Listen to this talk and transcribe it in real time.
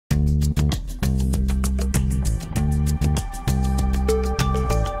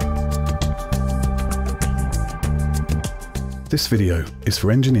This video is for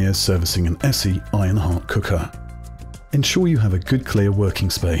engineers servicing an ESSE Ironheart cooker. Ensure you have a good clear working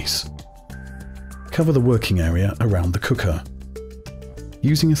space. Cover the working area around the cooker.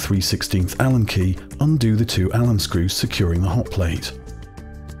 Using a 3/16 Allen key, undo the 2 Allen screws securing the hot plate.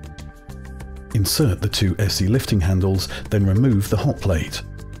 Insert the 2 ESSE lifting handles, then remove the hot plate.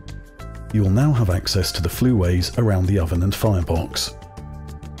 You will now have access to the flue ways around the oven and firebox.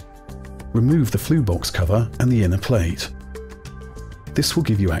 Remove the flue box cover and the inner plate. This will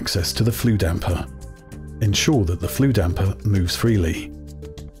give you access to the flue damper. Ensure that the flue damper moves freely.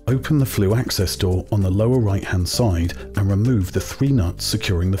 Open the flue access door on the lower right hand side and remove the 3 nuts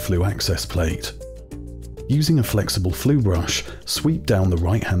securing the flue access plate. Using a flexible flue brush, sweep down the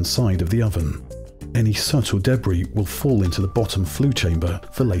right hand side of the oven. Any soot or debris will fall into the bottom flue chamber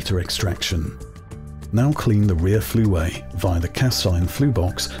for later extraction. Now clean the rear flue way via the cast iron flue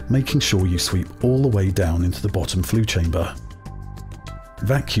box, making sure you sweep all the way down into the bottom flue chamber.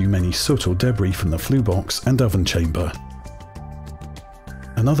 Vacuum any soot or debris from the flue box and oven chamber.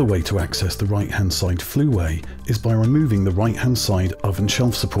 Another way to access the right hand side flue way is by removing the right hand side oven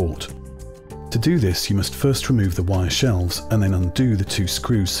shelf support. To do this, you must first remove the wire shelves and then undo the 2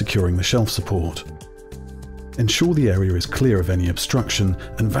 screws securing the shelf support. Ensure the area is clear of any obstruction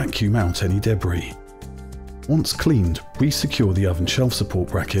and vacuum out any debris. Once cleaned, re-secure the oven shelf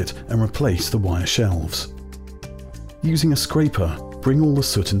support bracket and replace the wire shelves. Using a scraper, bring all the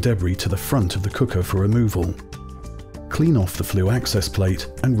soot and debris to the front of the cooker for removal. Clean off the flue access plate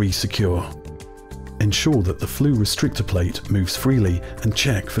and re-secure. Ensure that the flue restrictor plate moves freely and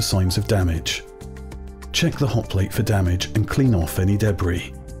check for signs of damage. Check the hot plate for damage and clean off any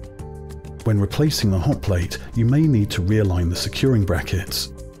debris. When replacing the hot plate, you may need to realign the securing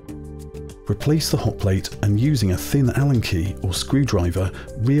brackets. Replace the hot plate and using a thin Allen key or screwdriver,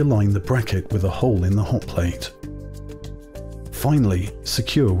 realign the bracket with a hole in the hot plate. Finally,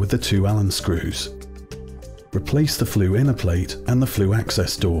 secure with the 2 Allen screws. Replace the flue inner plate and the flue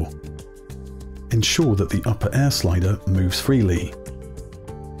access door. Ensure that the upper air slider moves freely.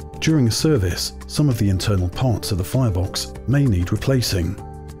 During a service, some of the internal parts of the firebox may need replacing.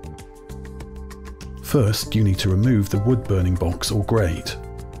 First, you need to remove the wood burning box or grate.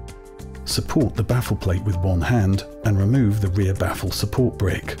 Support the baffle plate with one hand and remove the rear baffle support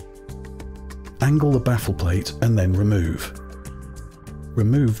brick. Angle the baffle plate and then remove.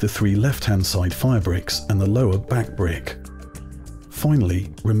 Remove the 3 left-hand side fire bricks and the lower back brick.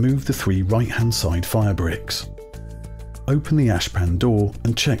 Finally, remove the 3 right-hand side fire bricks. Open the ashpan door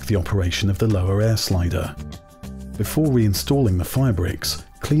and check the operation of the lower air slider. Before reinstalling the fire bricks,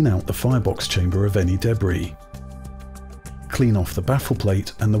 clean out the firebox chamber of any debris. Clean off the baffle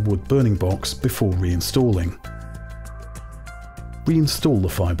plate and the wood burning box before reinstalling. Reinstall the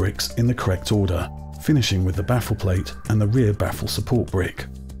fire bricks in the correct order, finishing with the baffle plate and the rear baffle support brick.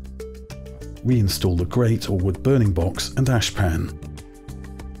 Reinstall the grate or wood burning box and ashpan.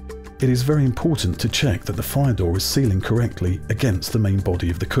 It is very important to check that the fire door is sealing correctly against the main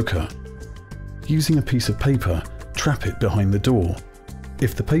body of the cooker. Using a piece of paper, trap it behind the door.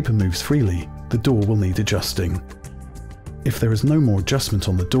 If the paper moves freely, the door will need adjusting. If there is no more adjustment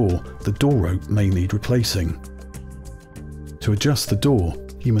on the door rope may need replacing. To adjust the door,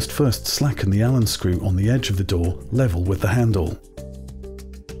 you must first slacken the Allen screw on the edge of the door level with the handle.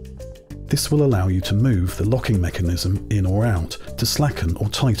 This will allow you to move the locking mechanism in or out to slacken or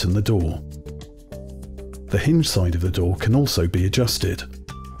tighten the door. The hinge side of the door can also be adjusted.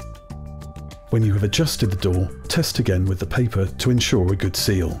 When you have adjusted the door, test again with the paper to ensure a good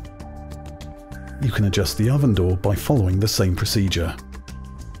seal. You can adjust the oven door by following the same procedure.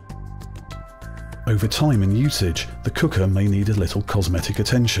 Over time and usage, the cooker may need a little cosmetic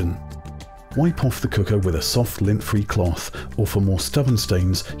attention. Wipe off the cooker with a soft lint-free cloth, or for more stubborn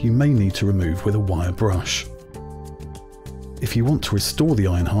stains, you may need to remove with a wire brush. If you want to restore the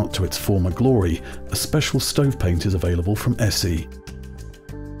Ironheart to its former glory, a special stove paint is available from ESSE.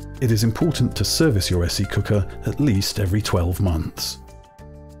 It is important to service your ESSE cooker at least every 12 months.